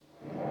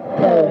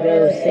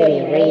Pogo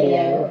City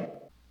Radio.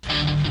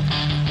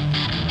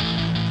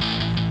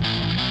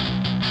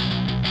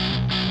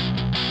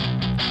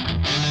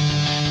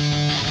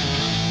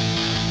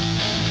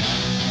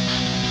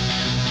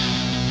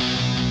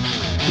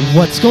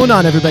 What's going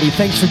on, everybody?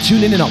 Thanks for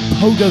tuning in on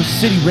Pogo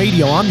City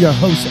Radio. I'm your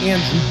host,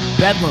 Andrew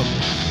Bedlam.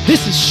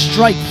 This is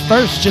Strike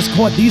First. Just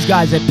caught these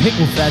guys at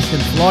Pickle Fest in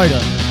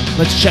Florida.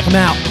 Let's check them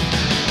out.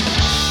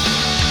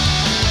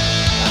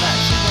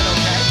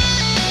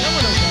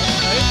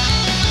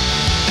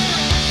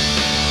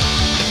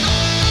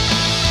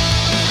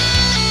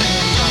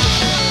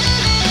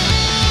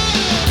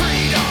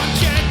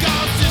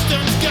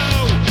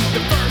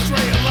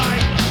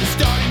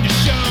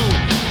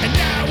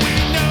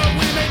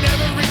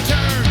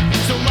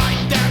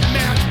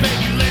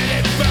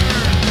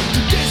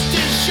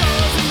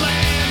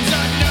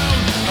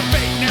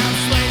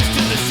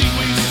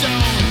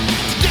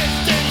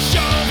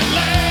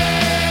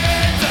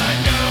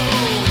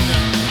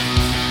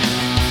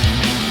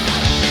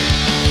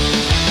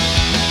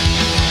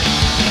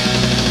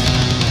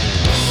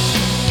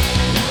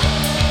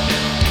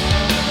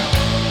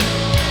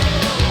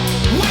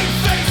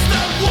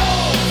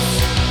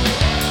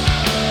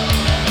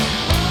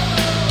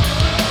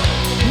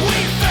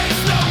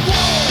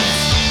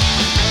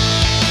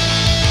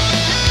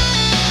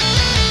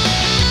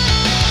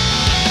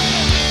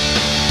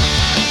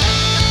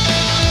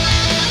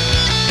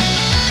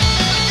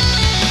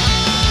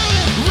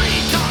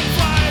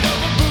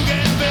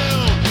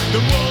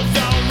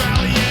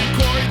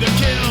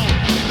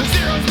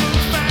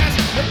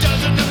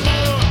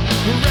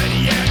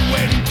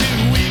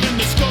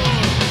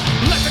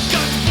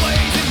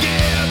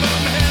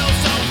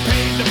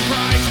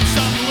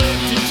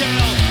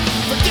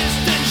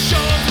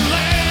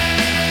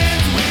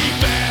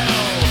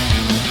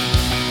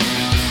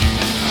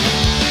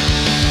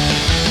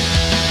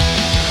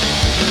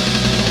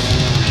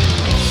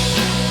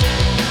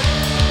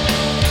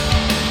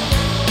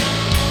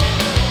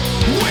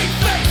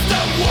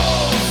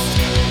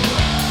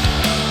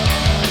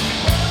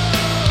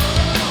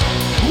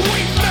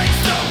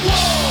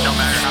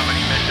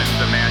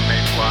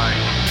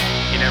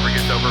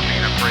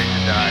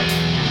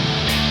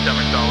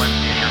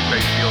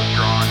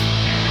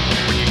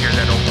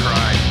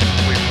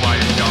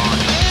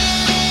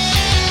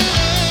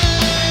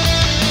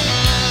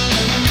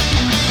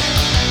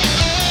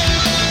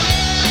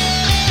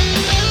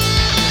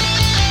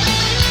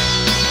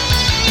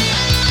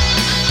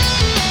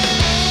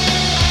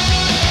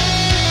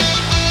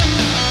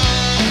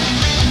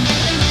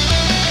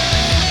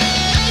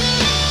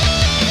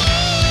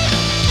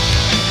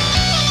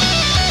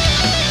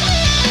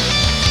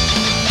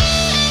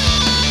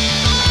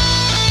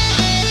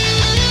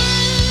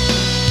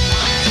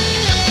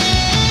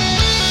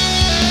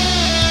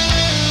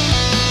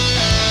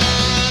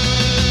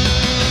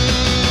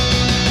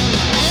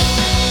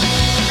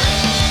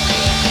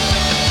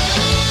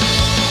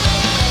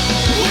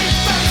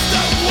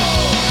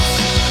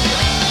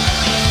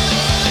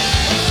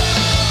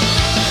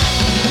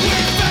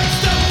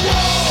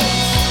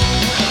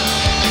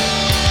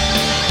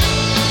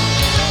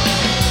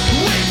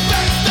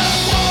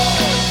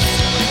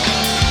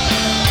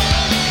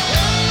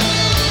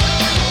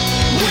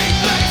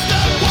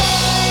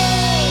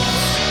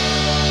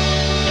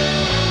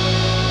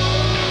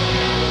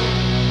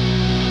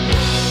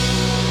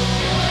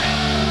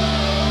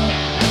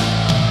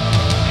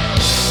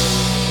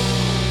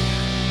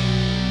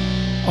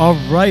 All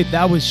right,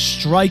 that was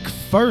Strike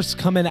First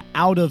coming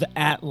out of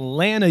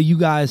Atlanta. You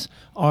guys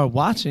are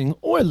watching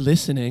or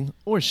listening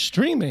or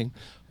streaming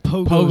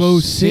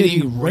Pogo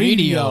City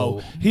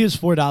Radio. Here's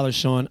 $4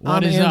 Sean.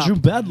 I'm Andrew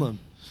Bedlam.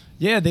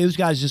 Yeah, those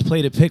guys just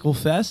played at Pickle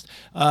Fest.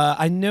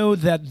 I know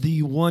that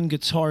the one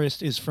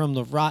guitarist is from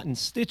the Rotten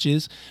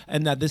Stitches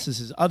and that this is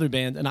his other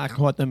band, and I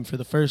caught them for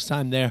the first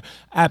time there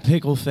at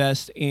Pickle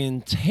Fest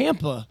in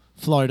Tampa,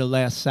 Florida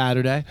last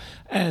Saturday,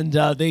 and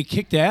they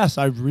kicked ass.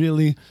 I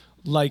really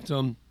liked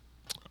them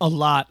a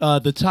lot.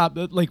 The top,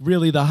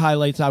 really the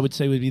highlights I would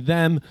say would be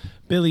them,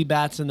 Billy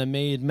Bats and the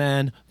Made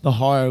Men, the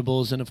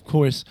Horribles, and of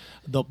course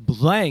the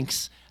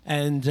Blanks.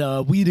 And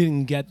we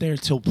didn't get there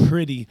till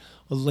pretty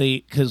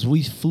late because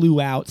we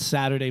flew out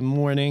Saturday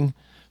morning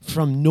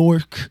from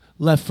Newark,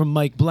 left from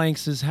Mike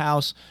Blanks'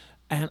 house.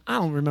 And I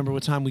don't remember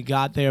what time we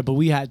got there, but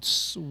we had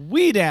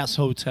sweet-ass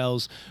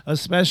hotels,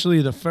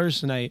 especially the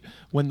first night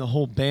when the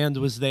whole band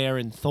was there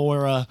in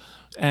Thora.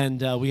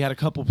 And we had a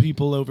couple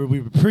people over.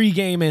 We were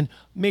pre-gaming,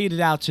 made it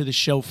out to the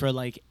show for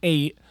like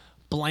 8.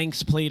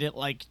 Blanks played at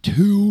like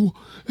 2,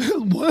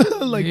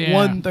 like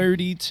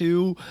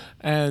 1:32.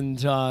 And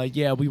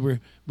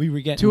we were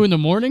getting 2 in the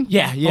morning.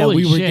 Yeah, Holy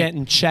we were shit.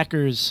 getting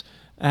checkers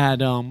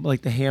at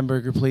like the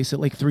hamburger place at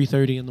like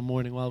 3:30 in the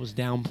morning while it was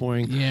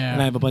downpouring. Yeah.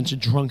 And I have a bunch of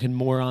drunken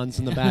morons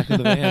in the back of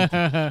the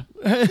van.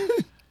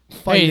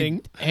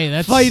 Fighting. Hey,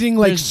 that's fighting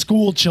like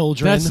school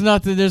children. That's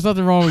nothing. There's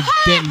nothing wrong with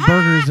getting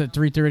burgers at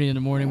 3:30 in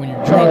the morning when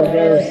you're drunk,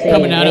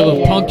 coming out of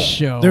a punk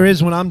show. There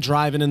is when I'm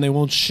driving and they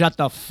won't shut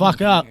the fuck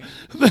up.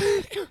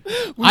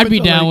 I'd be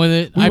went to, down with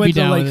it. We I'd went be to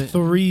down like with it.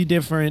 3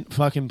 different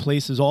fucking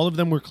places. All of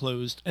them were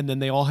closed, and then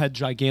they all had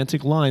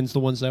gigantic lines. The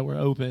ones that were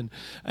open,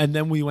 and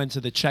then we went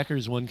to the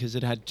Checkers one because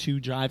it had 2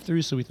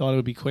 drive-throughs, so we thought it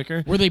would be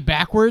quicker. Were they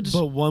backwards?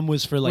 But one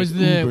was for like was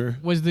Uber.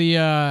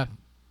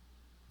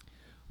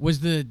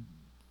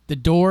 the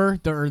door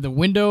or the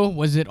window,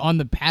 was it on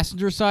the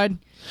passenger side?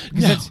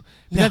 Because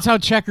No, that's how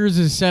Checkers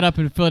is set up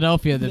in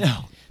Philadelphia.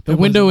 The it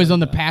window wasn't is on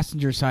like the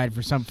passenger side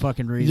for some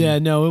fucking reason. Yeah,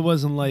 no, it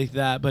wasn't like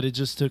that, but it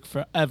just took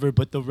forever.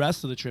 But the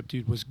rest of the trip,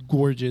 dude, was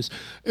gorgeous.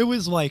 It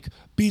was like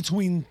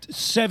between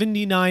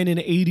 79 and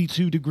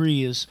 82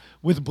 degrees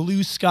with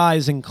blue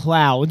skies and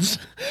clouds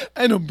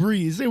and a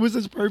breeze. It was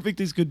as perfect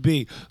as could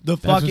be.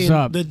 what's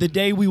up. The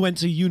day we went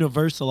to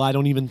Universal, I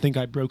don't even think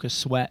I broke a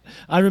sweat.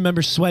 I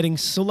remember sweating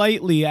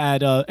slightly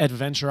at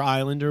Adventure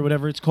Island or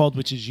whatever it's called,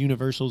 which is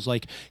Universal's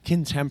like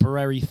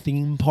contemporary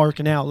theme park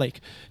now, like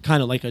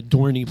kind of like a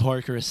Dorney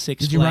Park or a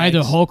Six Did you ride the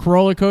Flags. Hulk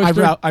roller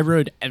coaster? I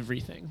rode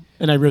everything,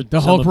 and I rode The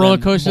some Hulk of roller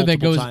them coaster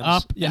that multiple goes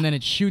times. up Yeah. and then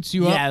it shoots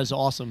you Yeah, up. it was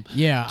awesome.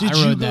 Yeah, Did I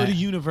you rode go that. to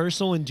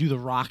Universal and do the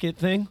rocket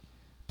thing?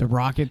 The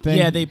rocket thing?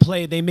 Yeah,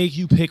 they make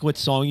you pick what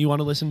song you want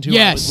to listen to. I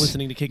Yes. was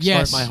listening to Kickstart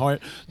Yes. My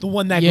Heart, the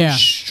one that Yeah.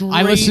 goes straight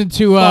I listened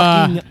to,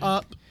 fucking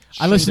up.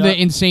 I listened straight to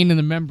up. Insane in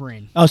the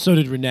Membrane. Oh, so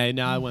did Renee.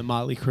 Now I went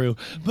Motley Crue.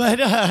 But,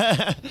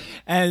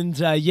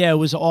 yeah, it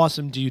was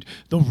awesome, dude.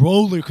 The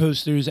roller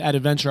coasters at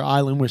Adventure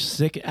Island were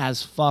sick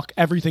as fuck.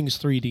 Everything's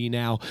 3D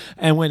now.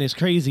 And when it's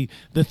crazy,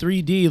 the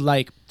 3D,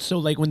 like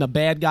when the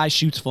bad guy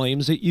shoots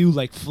flames at you,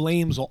 like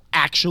flames will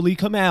actually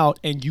come out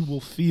and you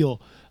will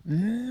feel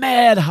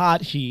mad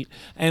hot heat.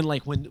 And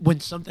like when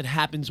something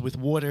happens with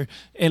water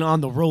and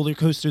on the roller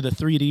coaster, the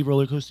 3D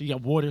roller coaster, you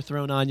got water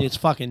thrown on you. It's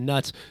fucking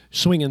nuts,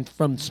 swinging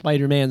from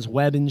Spider-Man's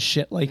web and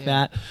shit like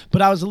that.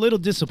 But I was a little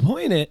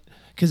disappointed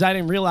because I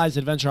didn't realize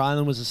Adventure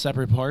Island was a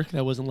separate park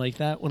that wasn't like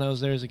that when I was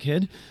there as a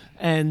kid.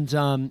 And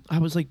I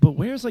was like, but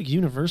where's like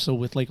Universal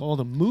with like all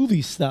the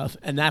movie stuff?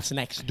 And that's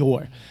next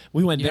door.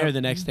 We went there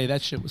the next day.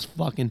 That shit was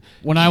fucking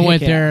When I went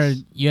kick-ass. there,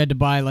 you had to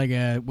buy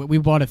we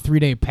bought a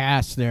 3-day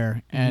pass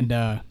there, and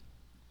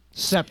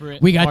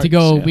Separate. we got to parks,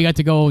 go. yeah. We got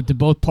to go to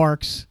both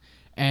parks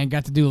and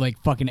got to do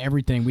like fucking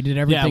everything. We did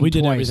everything. Yeah, we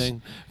did twice.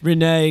 everything.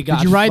 Renee got.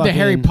 Did you ride the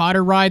Harry fucking-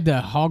 Potter ride,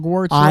 the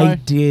Hogwarts I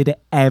ride? did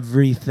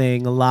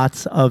everything.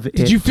 Lots of it.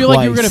 Did you feel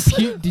like you were gonna twice.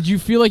 puke? Did you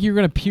feel like you were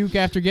gonna puke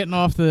after getting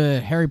off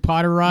the Harry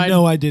Potter ride?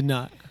 No, I did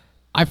not.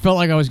 I felt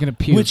like I was gonna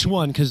puke. Which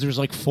one? Because there's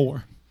like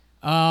 4.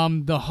 The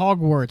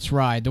Hogwarts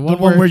ride, the The one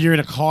one where where you're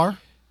in a car.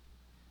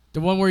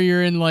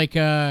 you're in like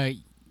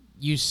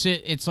you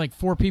sit. It's like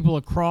 4 people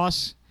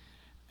across,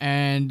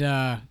 and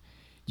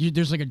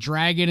there's like a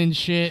dragon and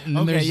shit. And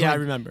then Okay, there's yeah, like,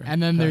 I remember.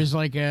 And then Okay. there's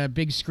like a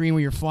big screen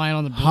where you're flying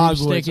on the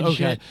broomstick Hogwarts. and Okay.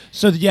 shit.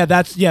 So yeah,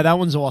 that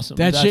one's awesome.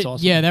 That That's shit,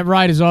 awesome. yeah, that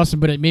ride is awesome,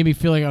 but it made me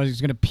feel like I was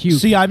gonna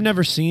puke. See, I've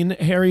never seen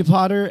Harry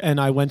Potter, and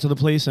I went to the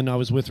place, and I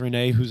was with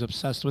Renee, who's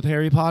obsessed with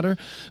Harry Potter.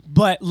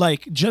 But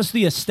like, just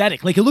the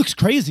aesthetic, like it looks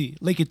crazy,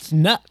 like it's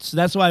nuts.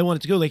 That's why I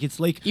wanted to go. Like it's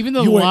like Even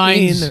the you're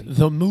lines- in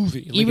the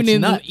movie. Like, even it's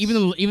in nuts.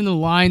 even the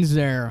lines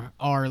there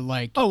are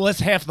like oh, well,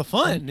 that's half the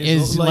fun.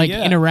 is like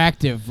yeah.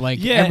 interactive.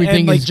 Like Yeah, everything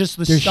and like is just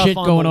the there's stuff shit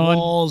on going the on.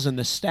 walls and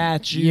the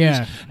statues,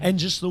 Yeah. and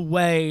just the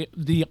way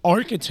the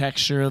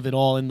architecture of it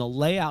all and the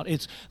layout.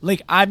 It's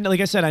like like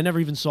I said, I never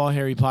even saw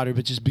Harry Potter,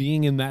 but just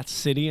being in that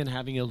city and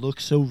having it look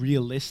so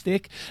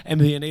realistic and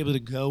being able to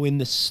go in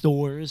the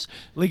stores,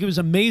 like it was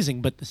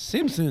amazing. But The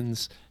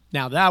Simpsons.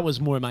 Now that was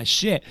more my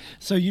shit.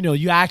 So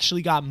you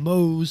actually got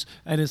Moe's,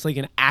 and it's like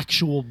an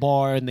actual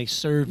bar, and they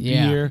serve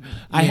Yeah. beer.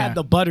 I Yeah. had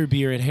the butter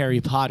beer at Harry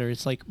Potter.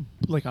 It's like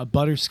a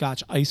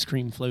butterscotch ice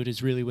cream float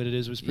is really what it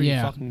is. It was pretty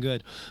Yeah. fucking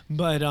good.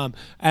 But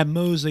at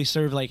Moe's they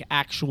serve like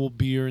actual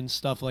beer and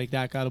stuff like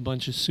that. Got a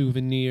bunch of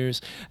souvenirs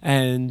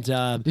and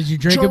Did you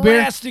drink a beer?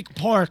 Jurassic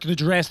Park. The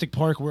Jurassic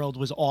Park world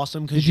was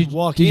awesome because Did you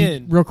walk did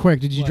in. real quick?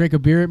 Did you What? drink a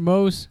beer at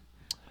Moe's?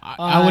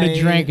 I would have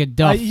drank a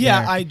Duff.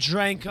 yeah, there. I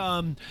drank.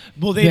 Well,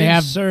 they They didn't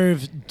have-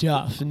 serve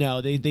Duff.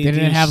 No, they didn't do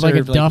have, like,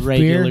 a serve, Duff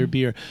regular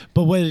beer?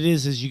 But what it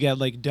is you get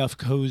like Duff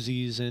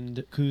cozies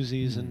and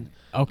koozies and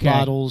Okay.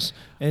 bottles.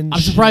 And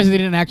I'm surprised they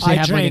didn't actually I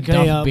have drank like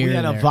a Duff we beer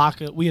had a there.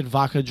 vodka. We had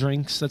vodka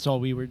drinks. That's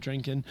all we were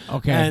drinking.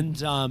 Okay.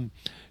 And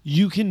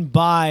you can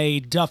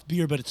buy Duff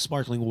beer, but it's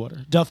sparkling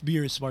water. Duff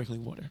beer is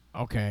sparkling water.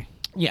 Okay.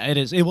 Yeah, it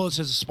is. It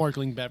says a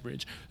sparkling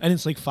beverage, and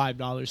it's like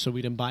 $5, so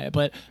we didn't buy it.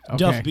 But Okay.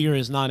 Duff beer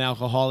is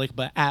non-alcoholic.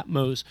 But at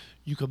Moe's,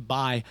 you could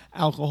buy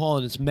alcohol,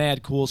 and it's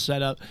mad cool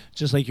setup,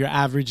 just like your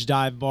average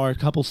dive bar. A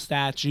couple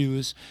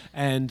statues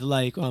and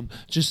like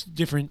just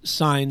different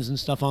signs and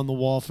stuff on the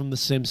wall from The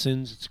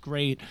Simpsons. It's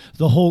great.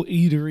 The whole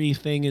eatery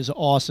thing is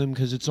awesome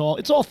because it's all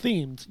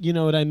themed. You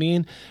know what I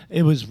mean?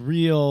 It was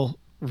real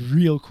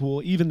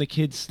cool. Even the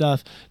kids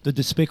stuff, the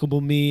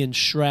Despicable Me and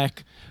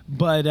Shrek.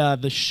 But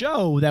the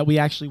show that we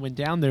actually went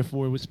down there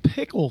for was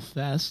Pickle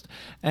Fest,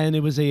 and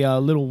it was a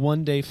little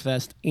one-day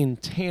fest in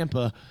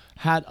Tampa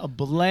Had a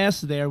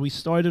blast there. We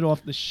started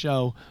off the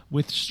show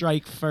with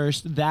Strike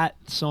First. That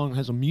song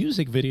has a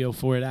music video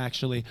for it,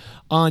 actually,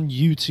 on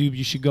YouTube.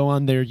 You should go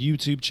on their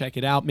YouTube, check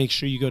it out. Make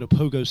sure you go to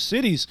Pogo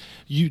City's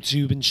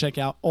YouTube and check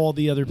out all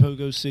the other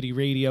Pogo City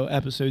Radio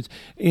episodes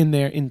in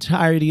their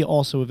entirety.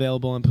 Also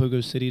available on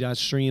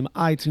pogocity.stream,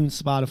 iTunes,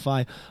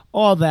 Spotify,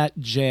 all that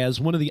jazz.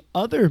 One of the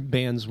other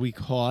bands we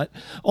caught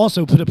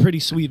also put a pretty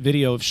sweet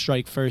video of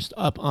Strike First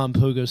up on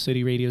Pogo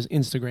City Radio's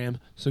Instagram,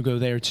 so go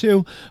there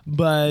too.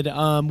 But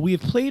we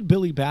have played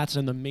Billy Bats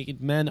and the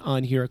Made Men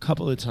on here a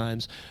couple of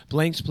times.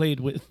 Blanks played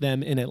with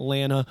them in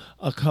Atlanta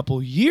a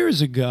couple years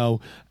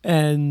ago,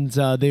 and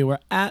they were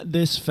at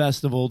this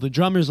festival. The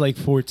drummer's like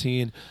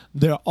 14.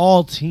 They're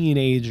all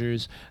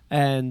teenagers,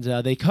 and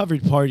they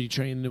covered Party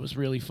Train, and it was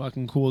really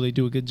fucking cool. They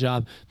do a good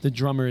job. The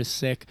drummer is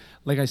sick.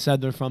 Like I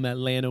said, they're from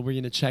Atlanta. We're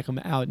going to check them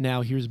out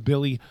now. Here's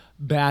Billy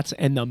Bats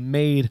and the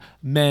Made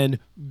Men,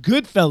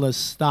 Goodfellas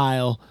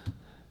style,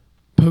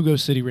 Pogo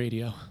City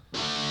Radio.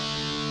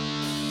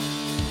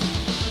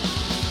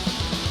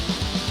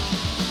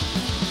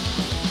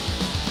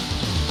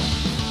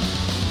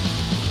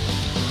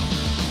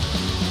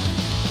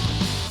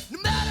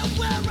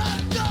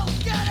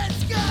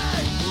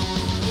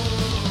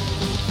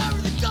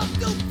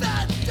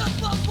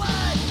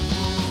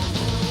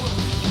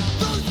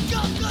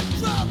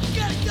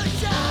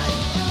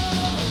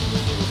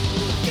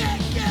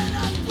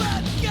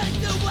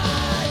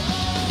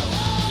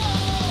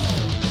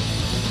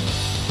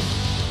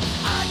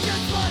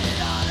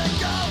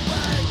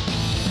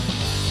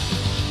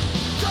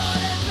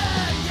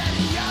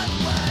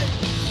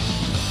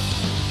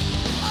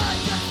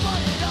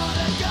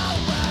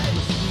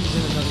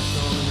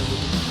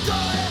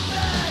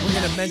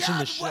 Mention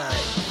the show. I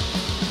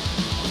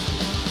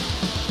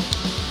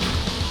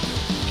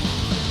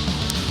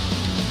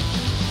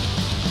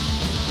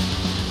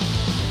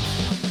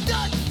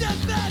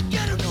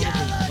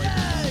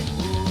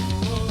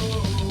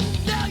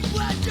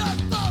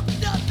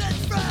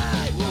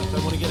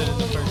want to get it in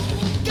the first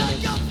 15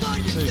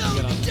 minutes so you can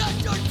get on.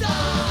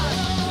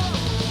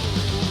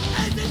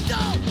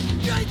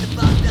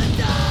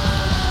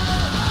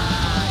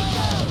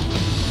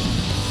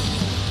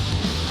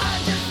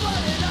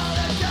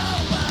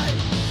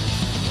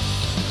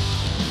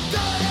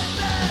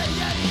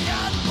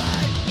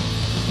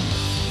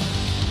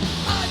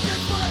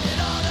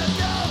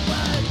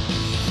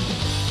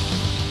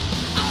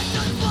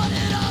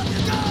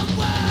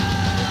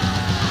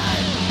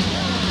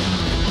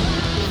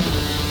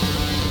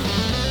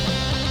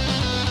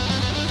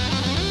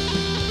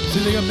 So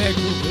they got mad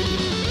cool video.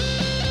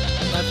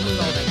 That's with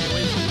all that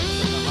noise,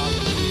 like a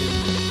Halloween,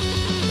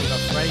 like a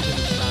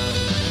Frankenstein.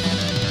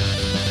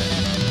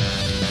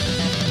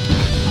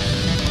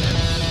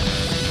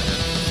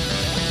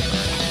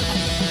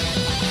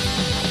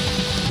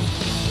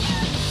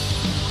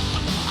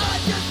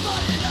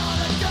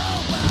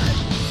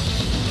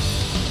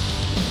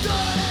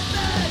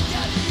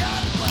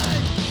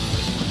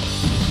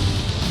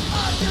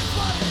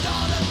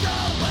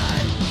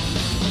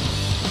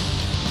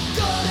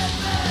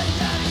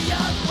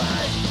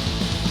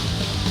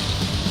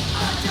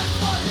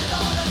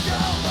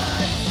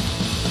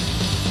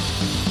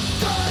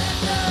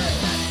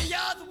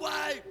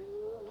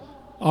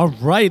 All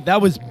right,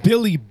 that was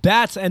Billy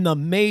Bats and the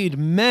Made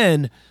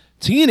Men,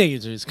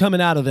 teenagers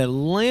coming out of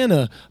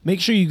Atlanta.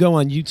 Make sure you go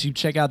on YouTube,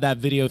 check out that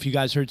video. If you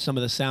guys heard some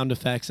of the sound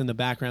effects in the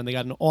background, they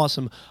got an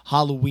awesome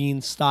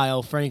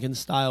Halloween-style,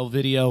 Franken-style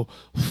video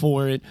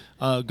for it.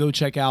 Go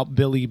check out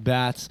Billy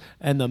Bats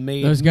and the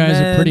Made Men. Those guys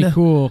are pretty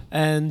cool.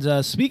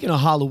 And speaking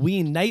of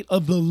Halloween, Night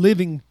of the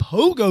Living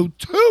Pogo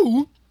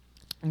 2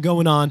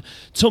 going on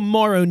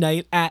tomorrow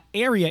night at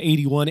Area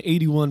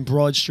 81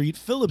 Broad Street,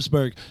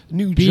 Phillipsburg,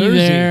 New Jersey.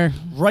 There.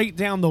 Right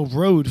down the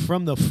road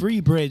from the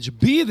Free Bridge.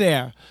 Be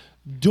there.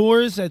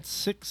 Doors at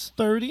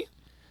 6:30.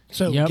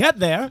 So get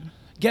there.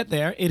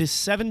 It is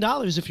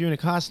 $7 if you're in a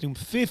costume,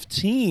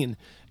 $15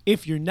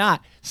 if you're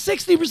not,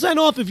 60%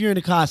 off if you're in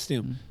a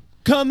costume.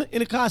 Come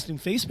in a costume.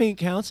 Face paint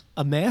counts.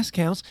 A mask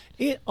counts.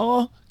 It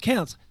all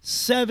counts.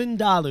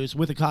 $7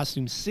 with a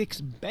costume.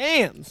 6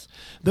 bands.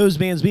 Those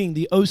bands being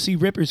the OC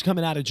Rippers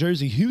coming out of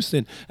Jersey,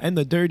 Houston, and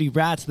the Dirty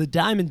Rats, the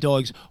Diamond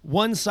Dogs,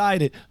 One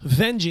Sided,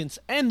 Vengeance,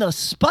 and the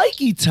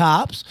Spiky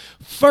Tops.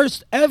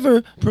 First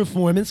ever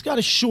performance. Got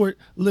a short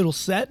little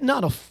set,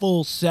 not a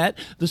full set.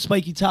 The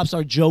Spiky Tops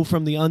are Joe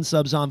from the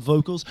Unsubs on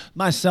vocals,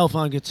 myself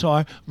on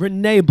guitar,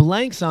 Renee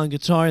Blanks on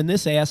guitar, and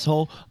this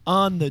asshole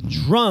on the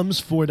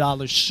drums.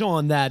 $4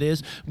 Sean, that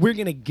is. We're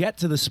going to get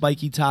to the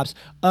Spiky Tops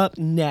up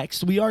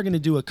next. We are going to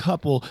do a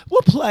couple.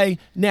 We'll play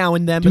now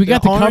and then. Do we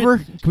got the cover?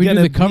 Can we do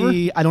the cover?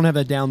 I don't have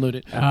that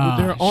downloaded.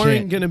 There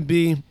aren't shit. going to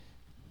be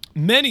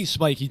many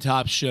Spiky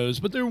Top shows,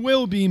 but there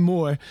will be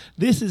more.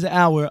 This is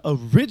our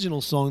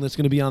original song that's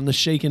going to be on the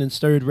Shaken and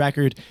Stirred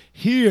record.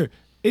 Here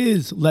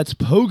is Let's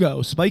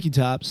Pogo, Spiky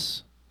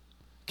Tops.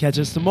 Catch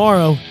us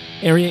tomorrow,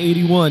 Area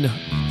 81,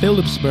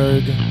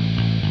 Phillipsburg.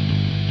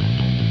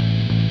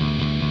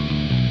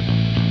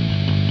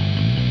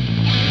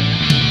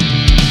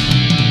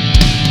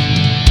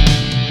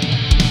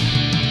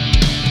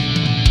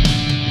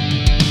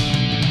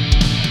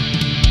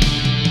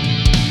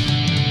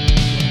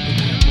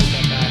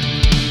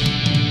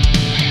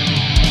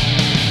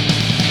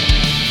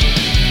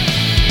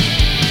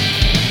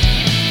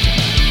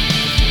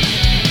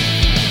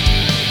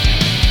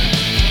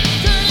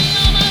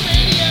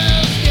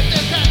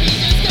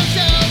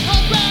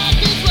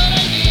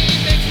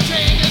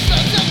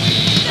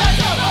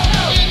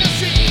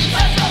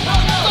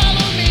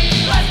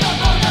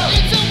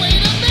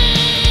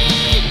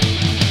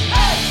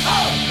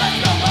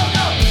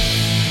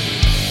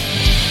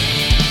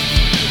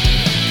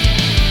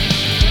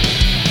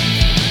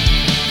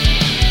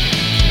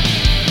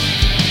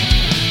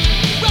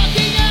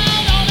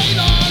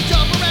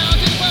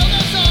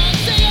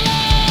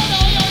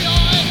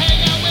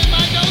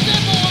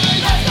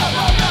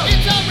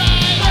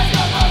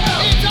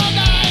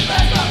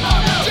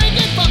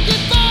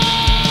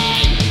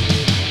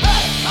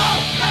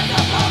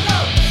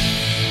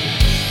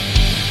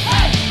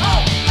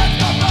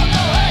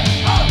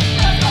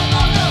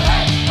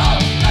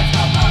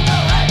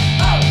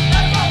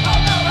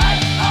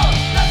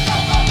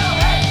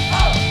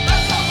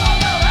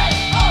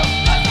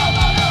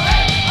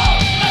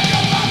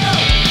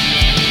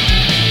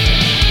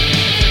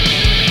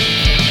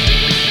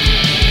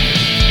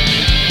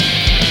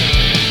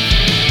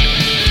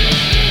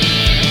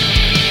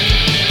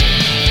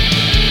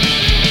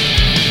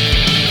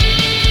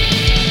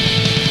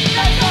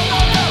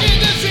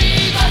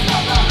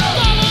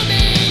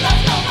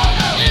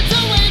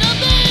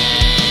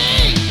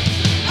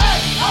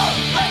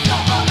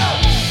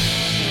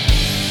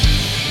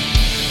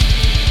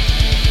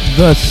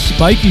 the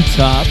Spiky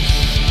Tops.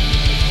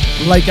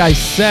 Like I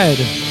said,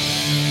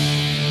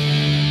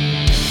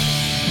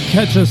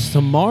 catch us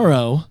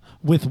tomorrow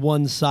with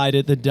One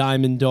Sided, the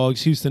Diamond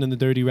Dogs, Houston and the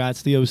Dirty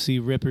Rats, the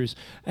OC Rippers,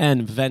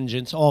 and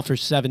Vengeance, all for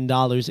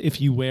 $7 if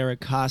you wear a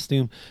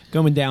costume.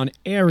 Going down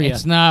area.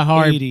 It's not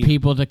hard, 81.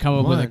 people, to come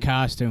up with a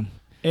costume.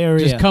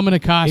 Area Just come in a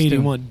costume.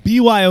 81.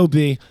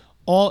 BYOB,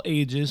 all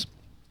ages.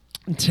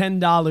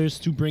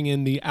 $10 to bring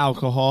in the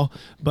alcohol,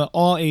 but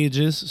all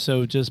ages.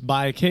 So just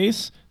buy a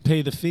case,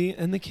 pay the fee,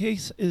 and the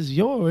case is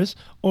yours,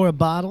 or a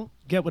bottle.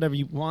 Get whatever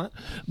you want.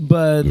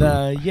 But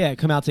yeah,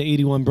 come out to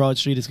 81 Broad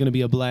Street. It's going to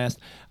be a blast.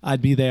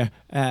 I'd be there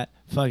at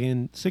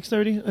fucking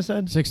 6:30, I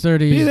said? 6:30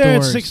 Be there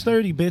doors. at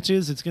 6:30,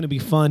 bitches. It's going to be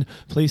fun.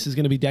 Place is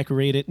going to be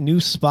decorated.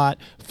 New spot.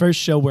 First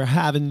show we're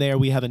having there.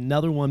 We have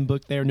another one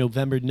booked there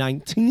November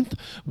 19th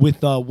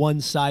with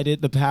One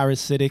Sided, the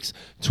Parasitics,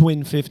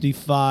 Twin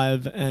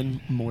 55, and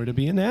more to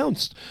be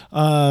announced.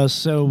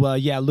 So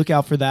yeah, look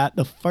out for that.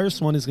 The first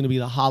one is going to be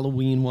the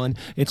Halloween one.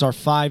 It's our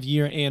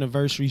 5-year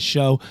anniversary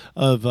show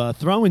of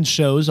throwing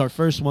shows. Our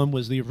first one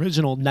was the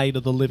original Night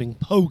of the Living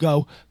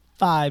Pogo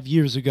 5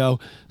 years ago.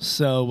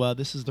 So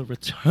this is the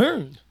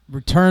return.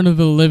 Return of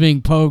the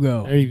Living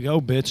Pogo. There you go,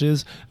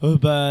 bitches.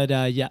 But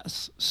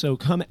yes, so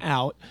come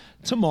out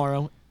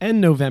tomorrow and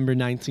November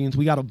 19th.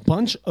 We got a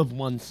bunch of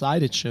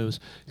one-sided shows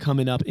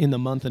coming up in the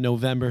month of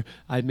November.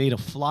 I made a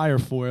flyer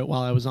for it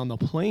while I was on the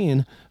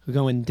plane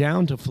going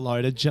down to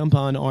Florida. Jump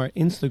on our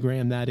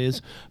Instagram, that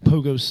is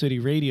Pogo City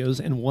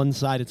Radios, and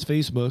One-Sided's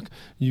Facebook.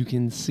 You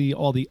can see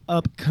all the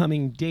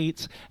upcoming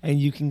dates, and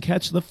you can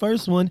catch the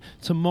first one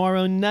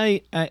tomorrow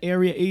night at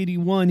Area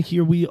 81.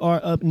 Here we are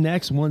up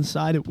next,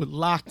 One-Sided with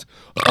Locked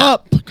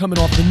Up, coming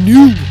off the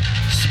new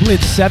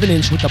split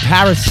 7-inch with the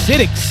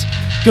Parasitics.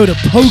 Go to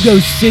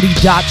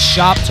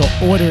pogocity.shop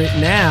to order it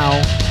now.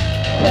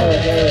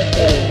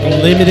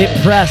 Limited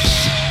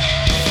press.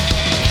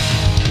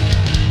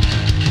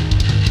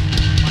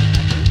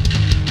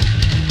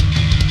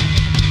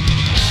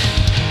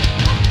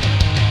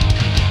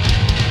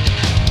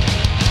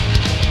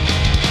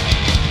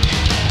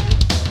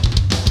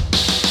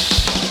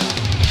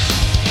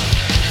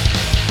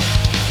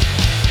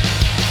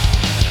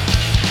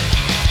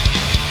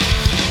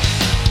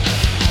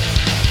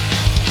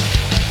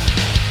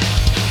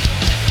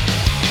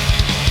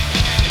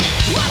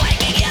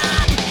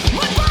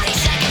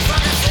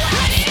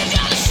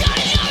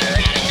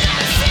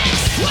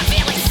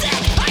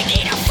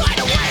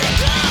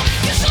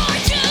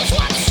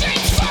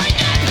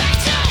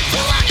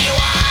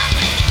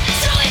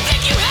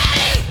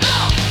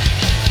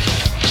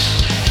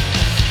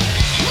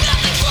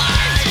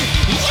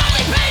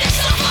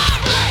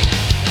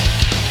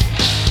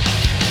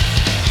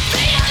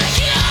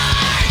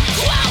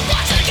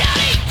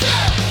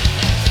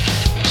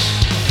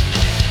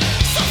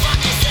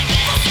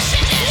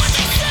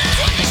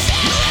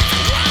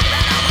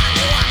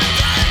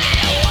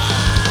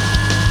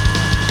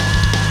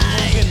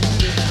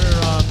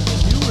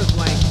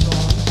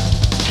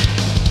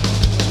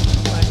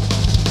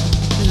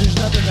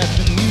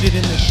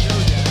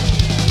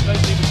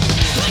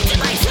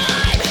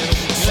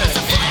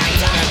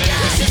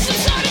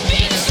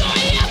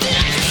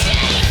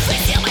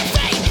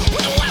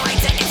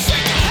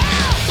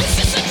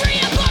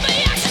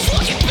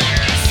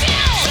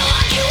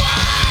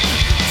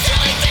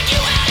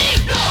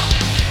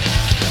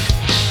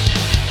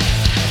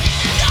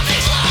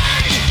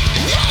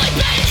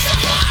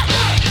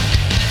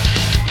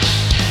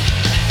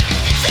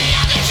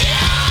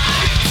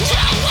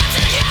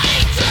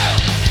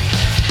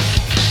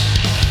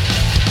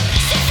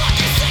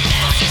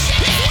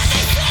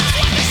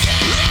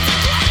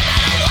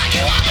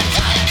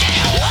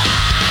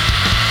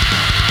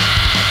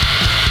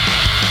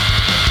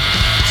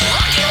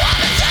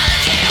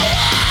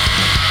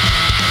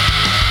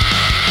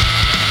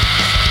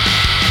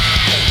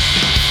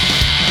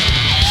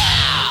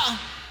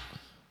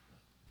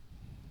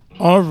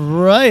 All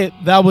right,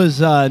 that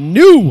was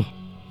new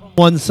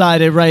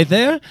One-Sided right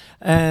there.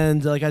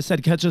 And like I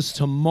said, catch us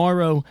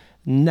tomorrow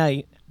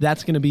night.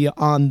 That's going to be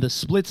on the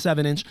split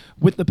 7-inch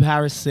with the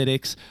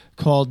Parasitics,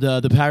 called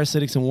the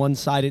Parasitics and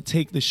One-Sided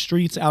Take the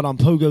Streets, out on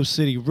Pogo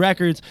City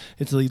Records.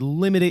 It's a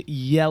limited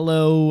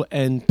yellow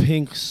and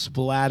pink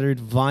splattered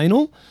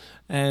vinyl.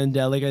 And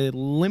like a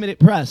limited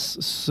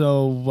press,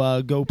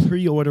 so go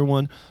pre-order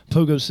one,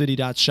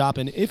 pogocity.shop,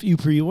 and if you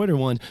pre-order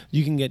one,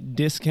 you can get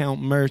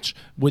discount merch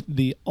with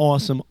the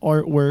awesome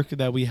artwork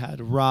that we had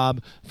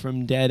Rob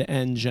from Dead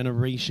End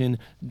Generation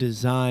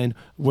Design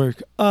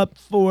work up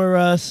for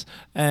us.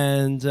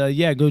 And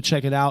yeah, go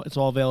check it out. It's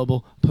all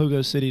available,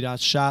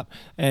 pogocity.shop.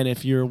 And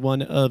if you're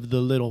one of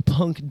the little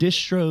punk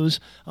distros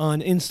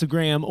on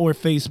Instagram or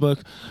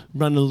Facebook,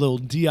 run a little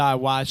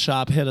DIY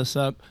shop, hit us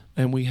up,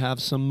 and we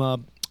have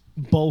some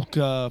bulk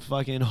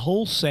fucking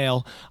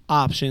wholesale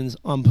options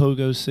on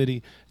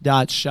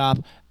pogocity.shop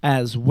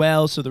as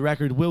well. So the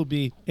record will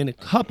be in a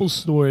couple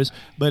stores,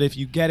 but if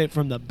you get it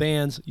from the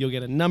bands, you'll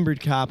get a numbered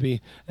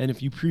copy, and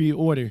if you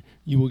pre-order,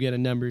 you will get a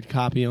numbered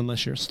copy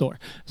unless you're a store.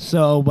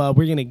 So we're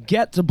going to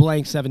get to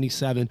Blank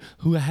 77,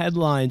 who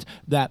headlined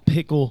that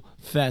Pickle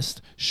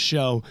Fest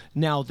show.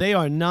 Now, they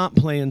are not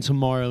playing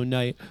tomorrow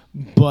night,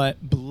 but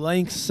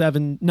Renee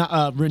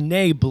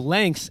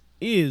Blanks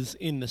is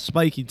in the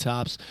Spiky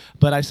Tops,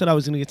 but I said I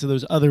was going to get to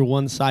those other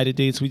one-sided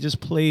dates. We just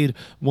played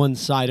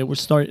one-sided. We're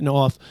starting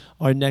off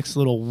our next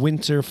little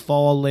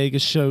winter-fall leg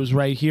of shows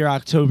right here,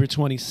 October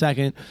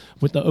 22nd,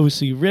 with the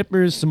OC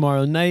Rippers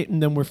tomorrow night,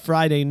 and then we're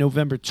Friday,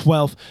 November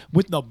 12th,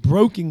 with the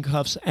Broken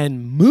Cuffs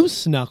and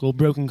Moose Knuckle.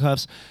 Broken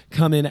Cuffs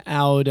coming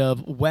out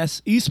of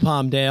East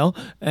Palmdale,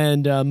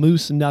 and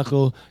Moose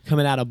Knuckle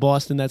coming out of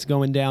Boston. That's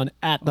going down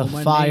at the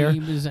Fire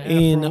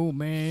in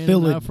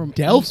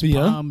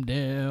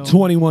Philadelphia.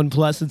 21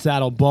 plus, it's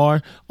at a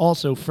bar.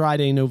 Also,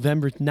 Friday,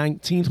 November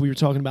 19th, we were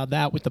talking about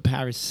that with the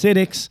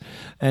Parasitics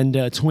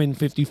and Twin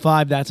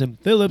 55. That's in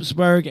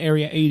Phillipsburg,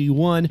 Area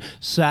 81.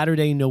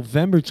 Saturday,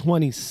 November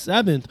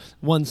 27th,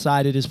 One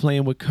Sided is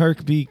playing with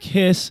Kirk B.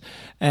 Kiss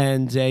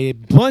and a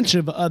bunch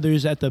of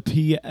others at the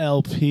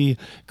PLP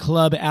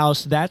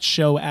Clubhouse. That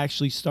show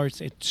actually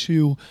starts at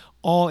 2.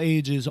 All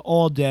ages,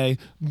 all day.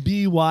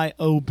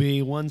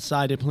 BYOB,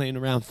 one-sided, playing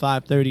around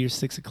 5:30 or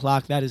 6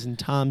 o'clock. That is in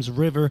Toms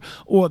River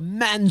or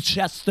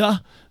Manchester,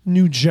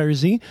 New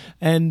Jersey.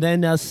 And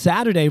then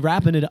Saturday,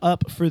 wrapping it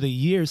up for the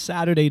year,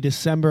 Saturday,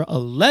 December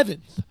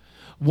 11th.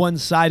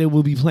 One-sided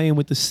will be playing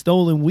with the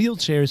Stolen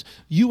Wheelchairs,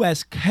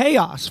 US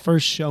Chaos,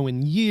 first show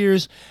in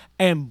years,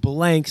 and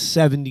Blank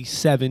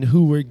 77,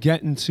 who we're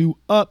getting to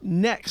up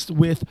next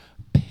with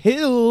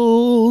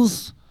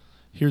Pills.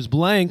 Here's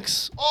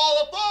Blanks. All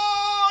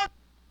aboard!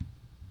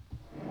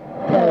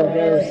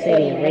 Pogo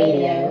City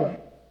Radio.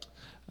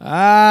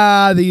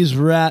 Ah, these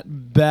rat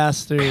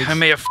bastards. I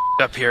may have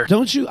f***ed up here.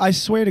 Don't you? I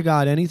swear to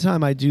God,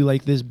 anytime I do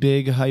like this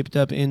big hyped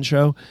up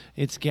intro,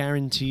 it's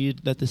guaranteed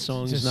that the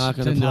song's Just not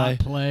going to to play. not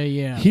play,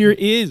 yeah. Here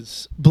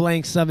is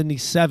Blank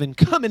 77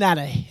 coming out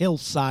of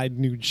Hillside,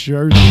 New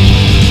Jersey.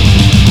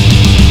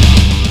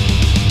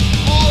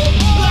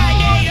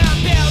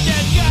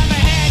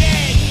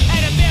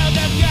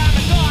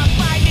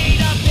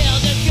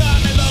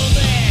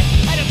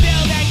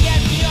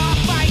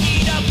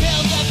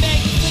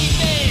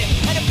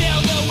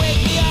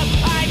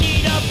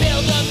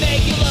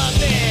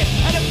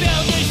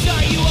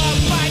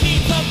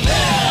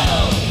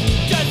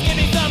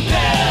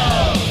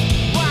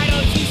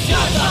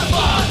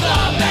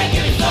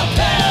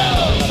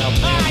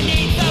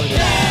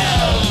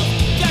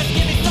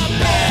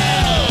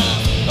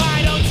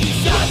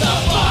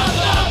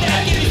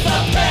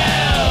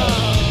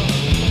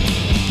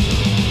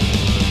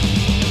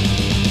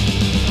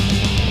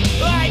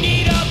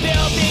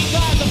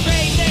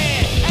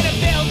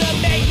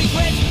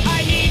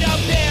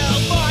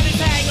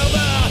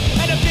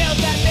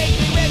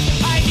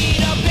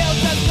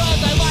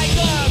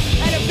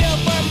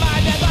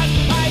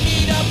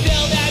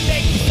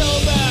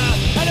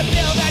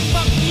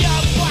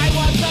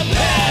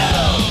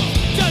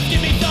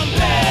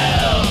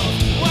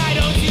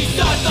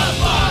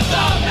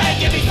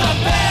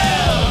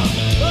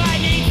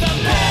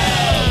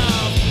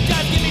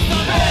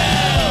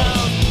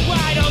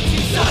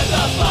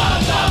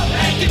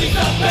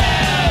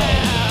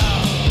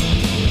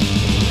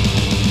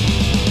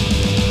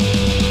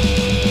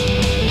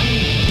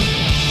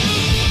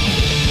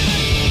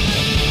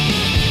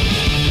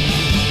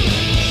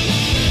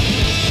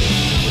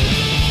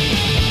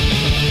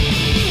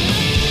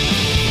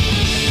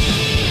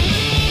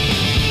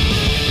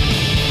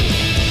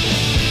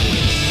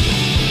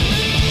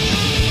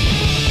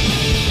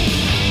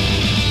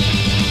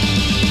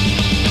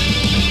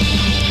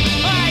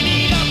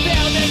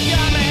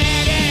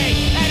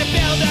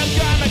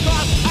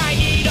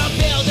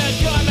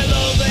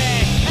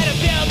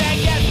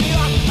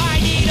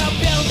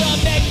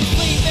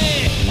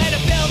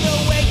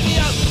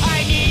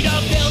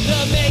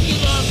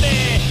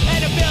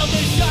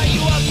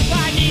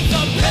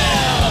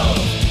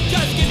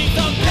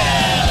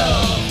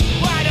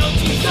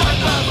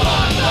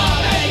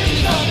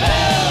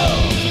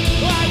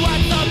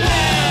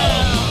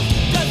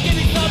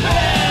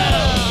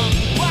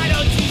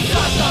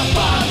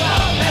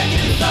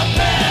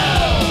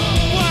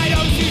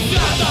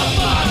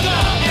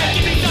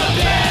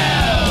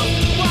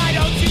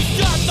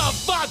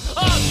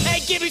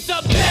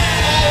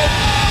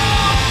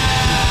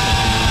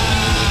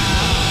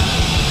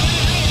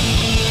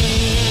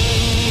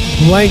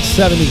 Blank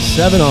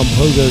 77 on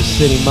Pogo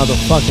City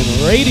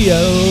motherfucking radio.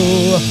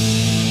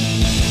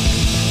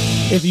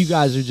 If you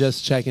guys are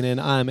just checking in,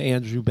 I'm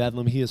Andrew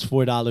Bedlam. He is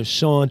 $4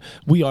 Sean.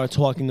 We are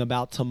talking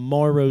about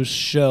tomorrow's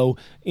show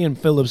in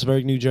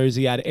Phillipsburg, New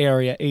Jersey at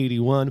Area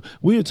 81.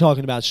 We are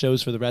talking about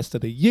shows for the rest of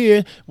the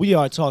year. We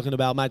are talking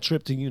about my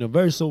trip to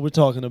Universal. We're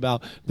talking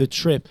about the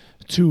trip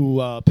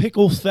to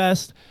Pickle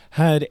Fest.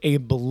 Had a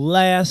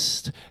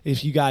blast.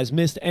 If you guys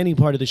missed any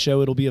part of the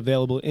show, it'll be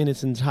available in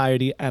its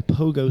entirety at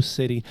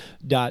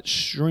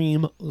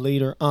pogocity.stream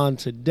later on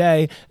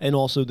today. And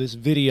also this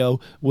video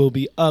will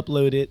be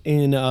uploaded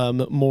in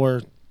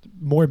more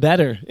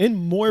better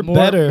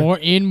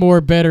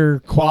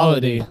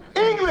quality.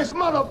 English,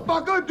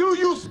 motherfucker, do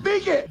you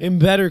speak it? In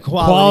better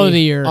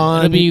quality. Qualitier.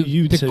 On It'll be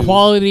YouTube. the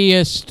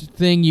qualitiest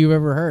thing you've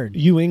ever heard.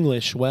 You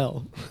English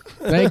well.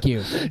 Thank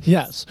you.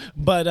 Yes,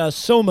 but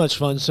so much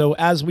fun. So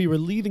as we were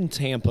leaving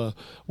Tampa,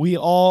 we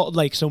all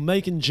so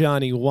Mike and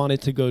Johnny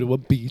wanted to go to a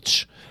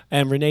beach,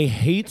 and Renee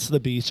hates the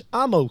beach.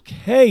 I'm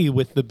okay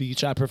with the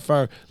beach. I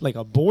prefer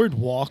a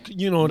boardwalk.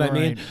 You know what I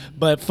mean? Right.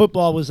 But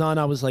football was on.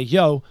 I was like,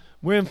 yo.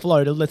 We're in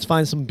Florida. Let's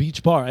find some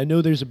beach bar. I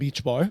know there's a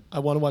beach bar. I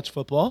want to watch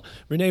football.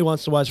 Renee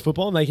wants to watch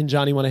football. Mike and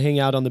Johnny want to hang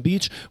out on the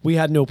beach. We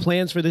had no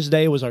plans for this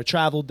day. It was our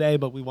travel day,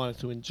 but we wanted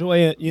to enjoy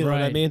it. You know what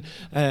I Right. mean?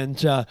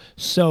 And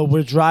so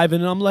we're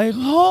driving, and I'm like,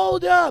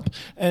 hold up.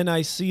 And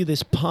I see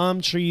this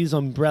palm trees,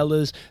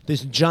 umbrellas,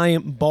 this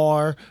giant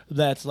bar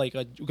that's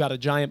got a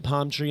giant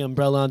palm tree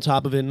umbrella on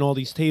top of it, and all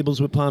these tables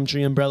with palm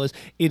tree umbrellas.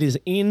 It is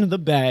in the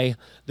bay.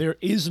 There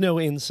is no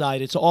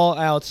inside. It's all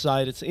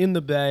outside. It's in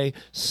the bay.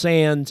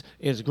 Sand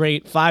is great.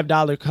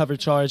 $5 cover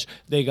charge.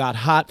 They got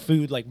hot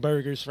food like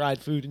burgers, fried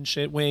food and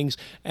shit, wings,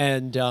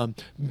 and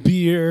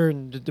beer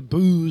and the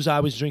booze. I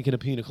was drinking a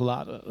pina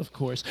colada, of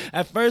course.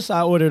 At first,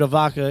 I ordered a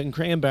vodka and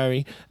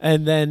cranberry,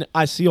 and then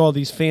I see all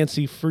these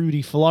fancy,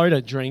 fruity Florida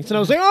drinks, and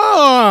I was like,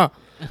 I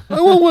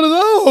want one of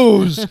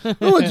those. I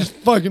want just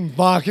fucking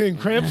vodka and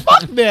cranberry.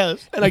 Fuck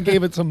this. And I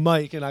gave it to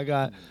Mike, and I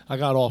got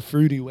all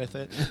fruity with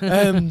it.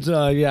 And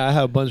I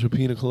had a bunch of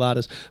pina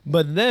coladas.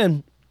 But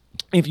then,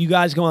 if you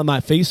guys go on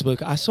my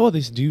Facebook, I saw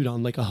this dude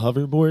on a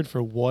hoverboard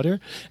for water,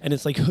 and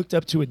it's hooked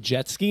up to a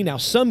jet ski. Now,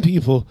 some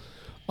people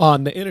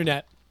on the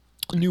internet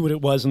knew what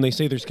it was, and they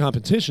say there's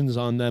competitions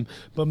on them,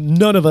 but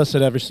none of us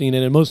had ever seen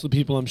it, and most of the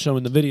people I'm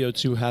showing the video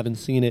to haven't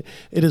seen it.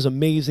 It is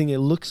amazing. It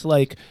looks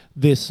like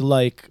this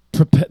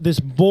this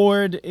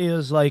board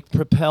is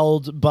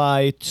propelled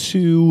by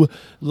two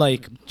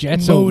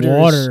Jets motors. of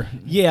water.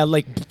 Yeah,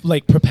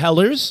 like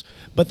propellers,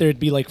 but there'd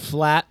be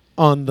flat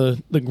on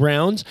the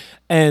ground,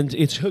 and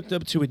it's hooked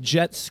up to a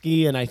jet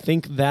ski, and I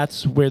think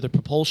that's where the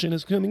propulsion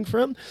is coming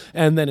from,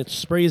 and then it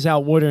sprays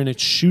out water and it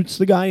shoots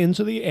the guy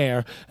into the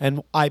air,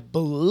 and I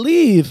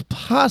believe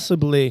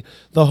possibly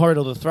the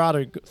harder the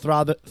throttle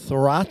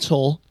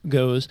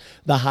goes,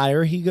 the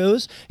higher he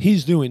goes.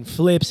 He's doing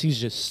flips. He's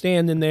just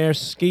standing there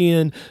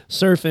skiing,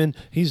 surfing.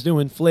 He's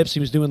doing flips. He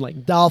was doing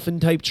dolphin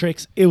type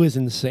tricks. It was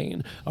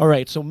insane. All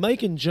right, so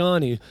Mike and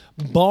Johnny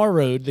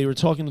they were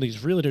talking to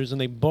these realtors, and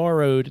they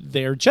borrowed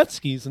their jet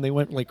skis, and they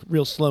went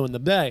real slow in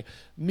the bay.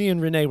 Me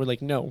and Renee were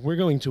like, no, we're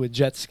going to a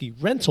jet ski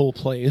rental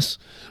place,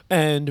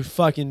 and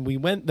we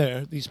went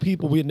there. These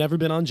people, we had never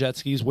been on jet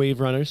skis, wave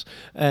runners,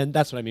 and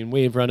that's what I mean,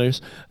 wave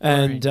runners,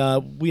 and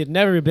we had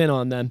never been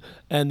on them,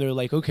 and they're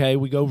like, okay,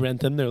 we go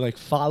rent them. They're like,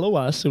 follow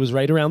us. It was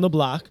right around the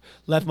block.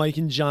 Left Mike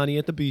and Johnny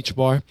at the beach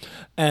bar,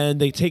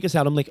 and they take us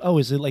out. I'm like, oh,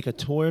 is it a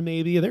tour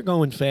maybe? They're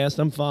going fast.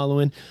 I'm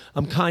following.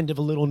 I'm kind of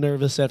a little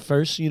nervous at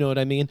first, you know what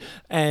I mean?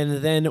 And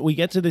then we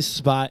get to this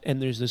spot,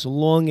 and there's this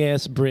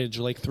long-ass bridge,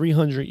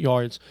 300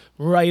 yards,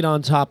 right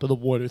on top of the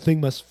water.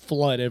 Thing must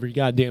flood every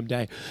goddamn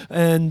day.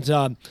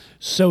 And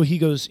so he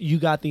goes, you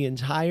got the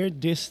entire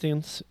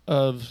distance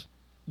of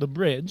the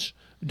bridge.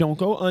 Don't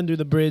go under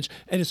the bridge.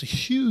 And it's a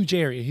huge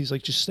area. He's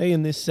like, just stay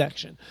in this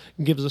section.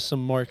 And gives us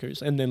some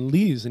markers. And then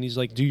leaves. And he's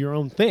like, do your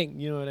own thing.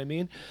 You know what I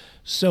mean?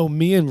 So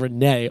me and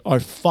Renee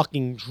are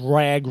fucking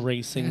drag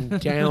racing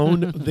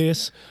down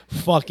this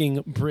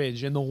fucking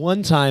bridge. And the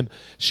one time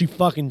she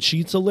fucking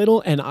cheats a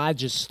little, and I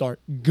just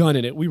start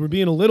gunning it. We were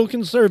being a little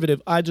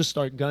conservative. I just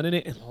start gunning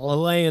it and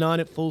laying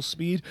on it full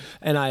speed.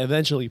 And I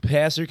eventually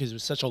pass her because it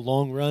was such a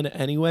long run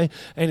anyway.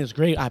 And it's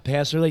great. I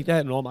pass her like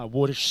that, and all my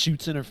water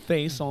shoots in her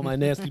face, all my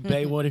nasty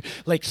bay water.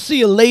 See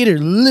you later,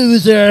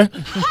 loser.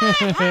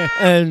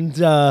 And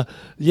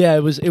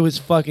it was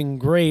fucking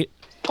great.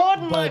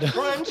 Pardon my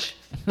French,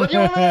 but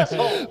you're an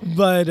asshole.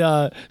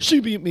 But she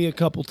beat me a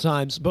couple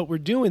times. But we're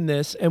doing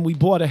this, and we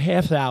bought a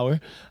half hour,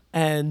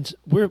 and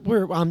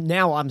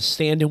I'm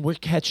standing. We're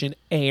catching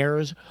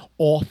airs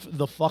off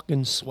the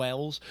fucking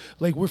swells.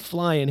 We're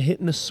flying,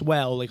 hitting the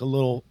swell like a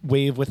little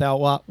wave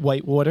without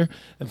white water,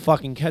 and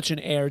fucking catching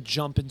air,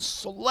 jumping,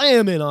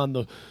 slamming on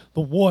the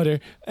water,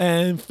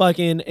 and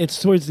fucking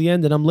it's towards the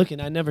end, and I'm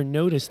looking. I never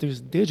noticed there's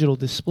a digital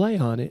display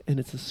on it, and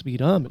it's a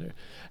speedometer.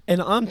 And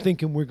I'm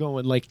thinking we're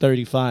going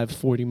 35,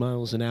 40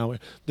 miles an hour.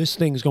 This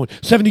thing's going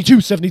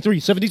 72, 73,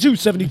 72,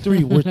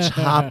 73. We're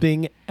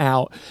topping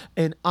out.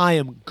 And I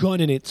am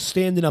gunning it,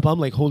 standing up. I'm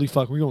like, holy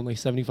fuck, we're going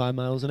 75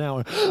 miles an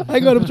hour.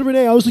 I got up to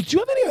Renee. I was like, do you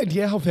have any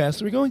idea how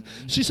fast we're going?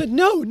 She said,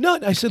 no,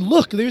 none. I said,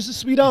 look, there's the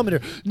speedometer.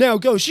 Now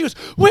go. She goes,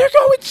 we're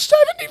going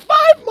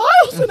 75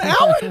 miles an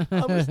hour.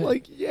 I was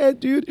like, yeah,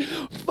 dude,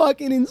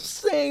 fucking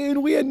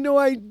insane. We had no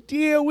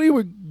idea. We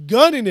were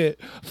gunning it,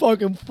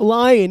 fucking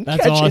flying,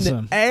 That's catching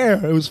awesome.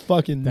 air. It was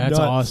fucking That's nuts.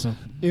 awesome.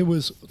 It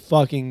was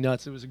fucking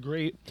nuts. It was a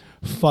great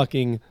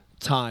fucking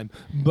time.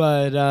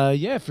 But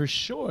yeah, for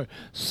sure.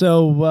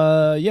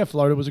 So yeah,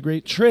 Florida was a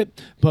great trip,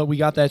 but we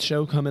got that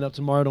show coming up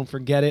tomorrow. Don't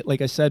forget it.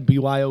 Like I said,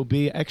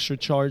 BYOB, extra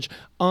charge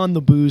on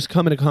the booze.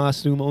 Come in a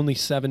costume, only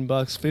 $7,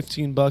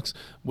 $15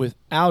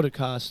 without a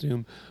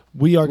costume.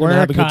 We are going to Wear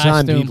have a good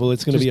time, costume. people.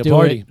 It's going to be Just a do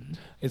party. it.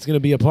 It's going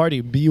to be a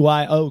party.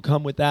 BYO,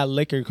 come with that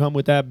liquor, come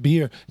with that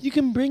beer. You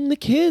can bring the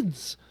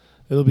kids.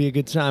 It'll be a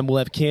good time. We'll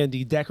have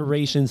candy,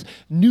 decorations,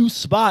 new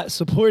spot.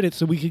 Support it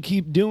so we can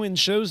keep doing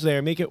shows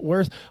there. Make it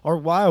worth our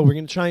while. We're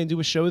going to try and do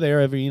a show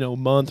there every,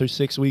 month or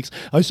 6 weeks.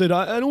 I said,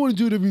 I don't want to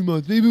do it every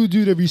month. Maybe we'll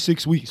do it every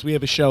 6 weeks. We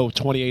have a show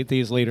 28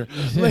 days later.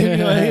 Like, you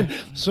know what I mean?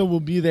 So we'll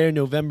be there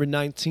November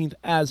 19th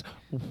as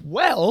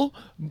well.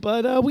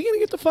 But we're going to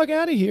get the fuck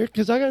out of here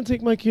because I got to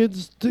take my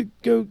kids to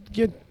go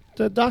get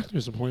the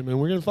doctor's appointment.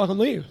 We're going to fucking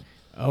leave.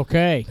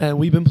 Okay. And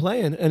we've been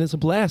playing, and it's a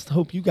blast.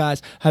 Hope you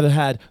guys have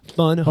had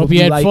fun. Hope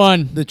you had liked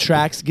fun. the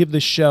tracks. Give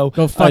the show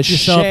Go fuck a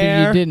yourself if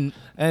share, you didn't.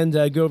 And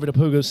go over to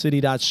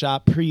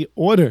pogocity.shop,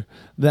 pre-order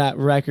that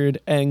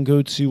record, and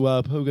go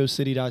to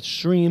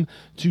pogocity.stream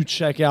to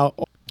check out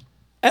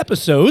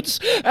episodes.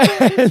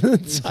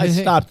 And I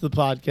stopped the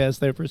podcast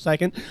there for a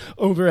second.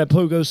 Over at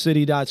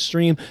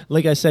pogocity.stream.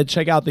 Like I said,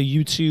 check out the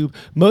YouTube.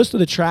 Most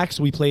of the tracks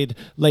we played,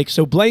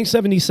 so Blank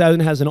 77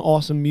 has an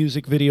awesome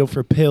music video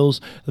for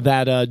Pills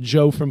that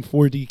Joe from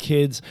 4D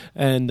Kids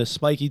and the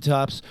Spiky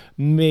Tops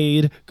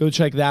made. Go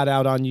check that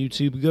out on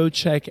YouTube. Go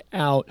check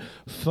out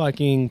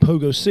fucking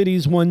Pogo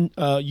City's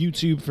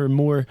YouTube for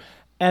more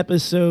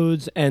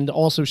episodes, and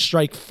also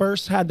Strike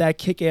First had that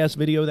kick-ass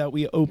video that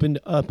we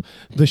opened up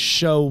the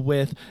show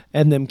with,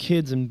 and them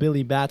kids and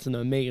Billy Bats and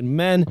the Made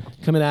Men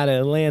coming out of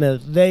Atlanta,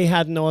 they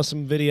had an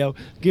awesome video.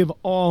 Give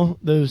all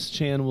those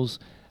channels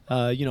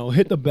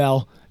hit the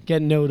bell,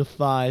 get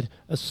notified,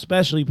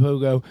 especially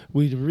Pogo.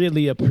 We'd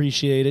really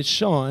appreciate it.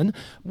 Sean,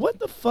 what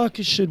the fuck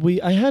should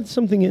we... I had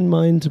something in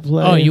mind to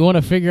play. Oh, you want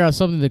to figure out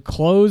something to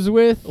close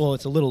with? Well,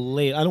 it's a little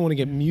late. I don't want to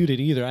get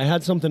muted either. I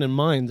had something in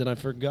mind and I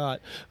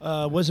forgot.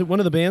 Was it one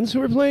of the bands who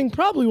were playing?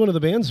 Probably one of the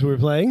bands who were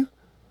playing.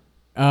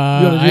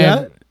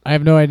 I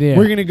have no idea.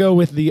 We're going to go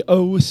with the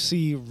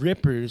OC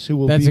Rippers, who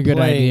will That's be a good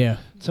playing idea.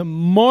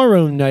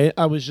 tomorrow night.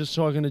 I was just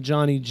talking to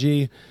Johnny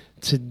G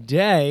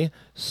today,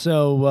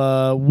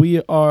 so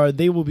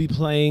they will be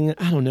playing,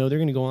 I don't know, they're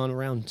going to go on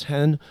around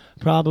 10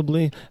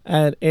 probably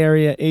at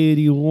Area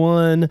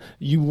 81.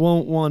 You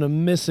won't want to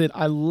miss it.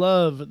 I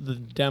love the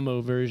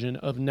demo version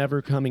of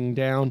Never Coming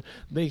Down.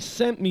 They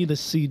sent me the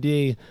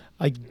CD.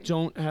 I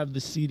don't have the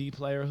CD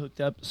player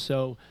hooked up,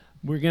 so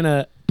we're going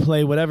to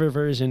play whatever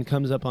version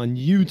comes up on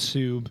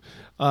YouTube.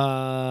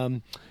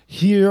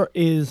 Here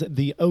is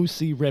the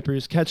OC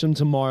Rippers. Catch them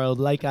tomorrow.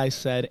 Like I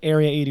said,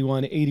 Area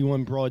 81,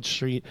 81 Broad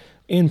Street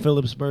in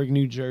Phillipsburg,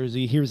 New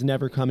Jersey. Here's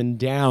Never Coming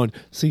Down.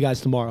 See you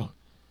guys tomorrow.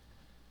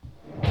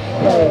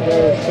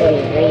 Pogo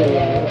City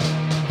Radio.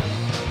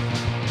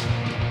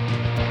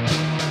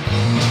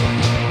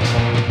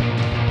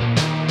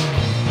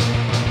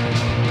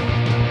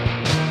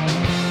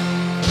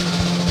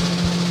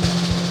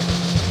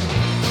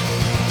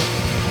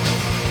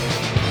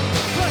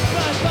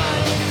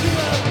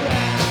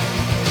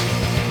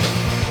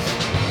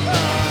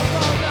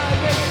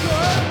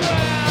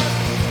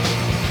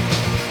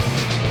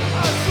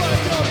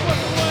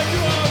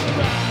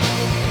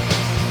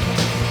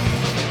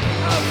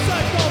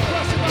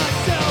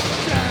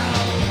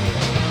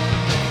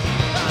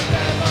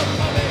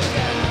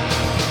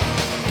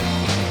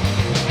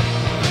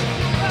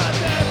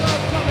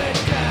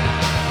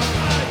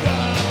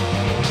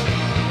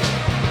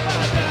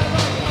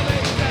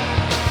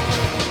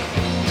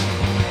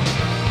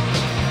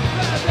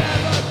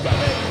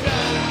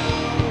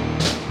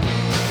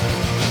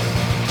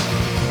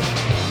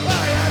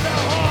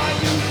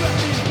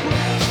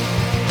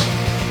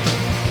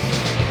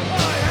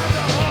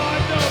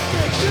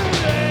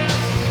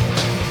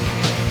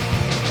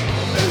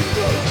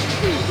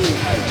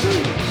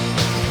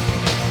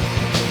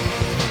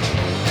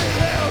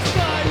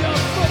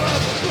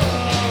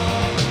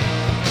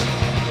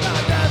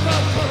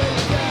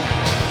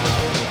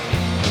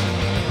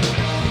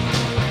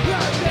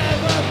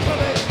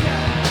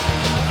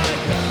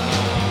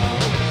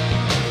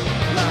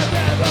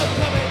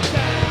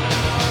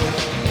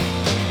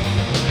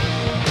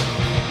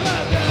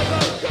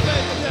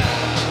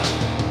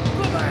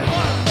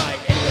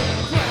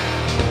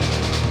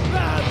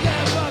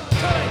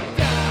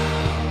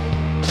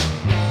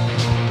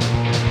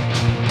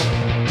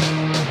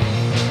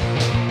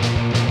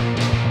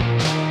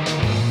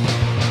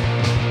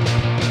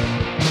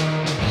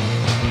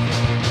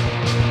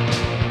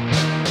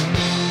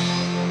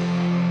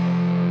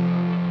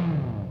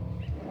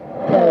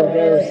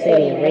 Pogo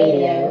City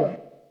Radio.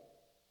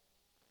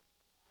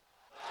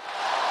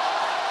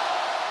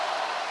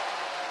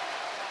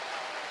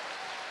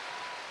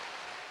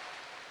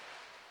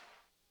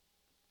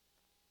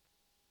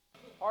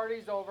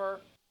 Party's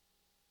over.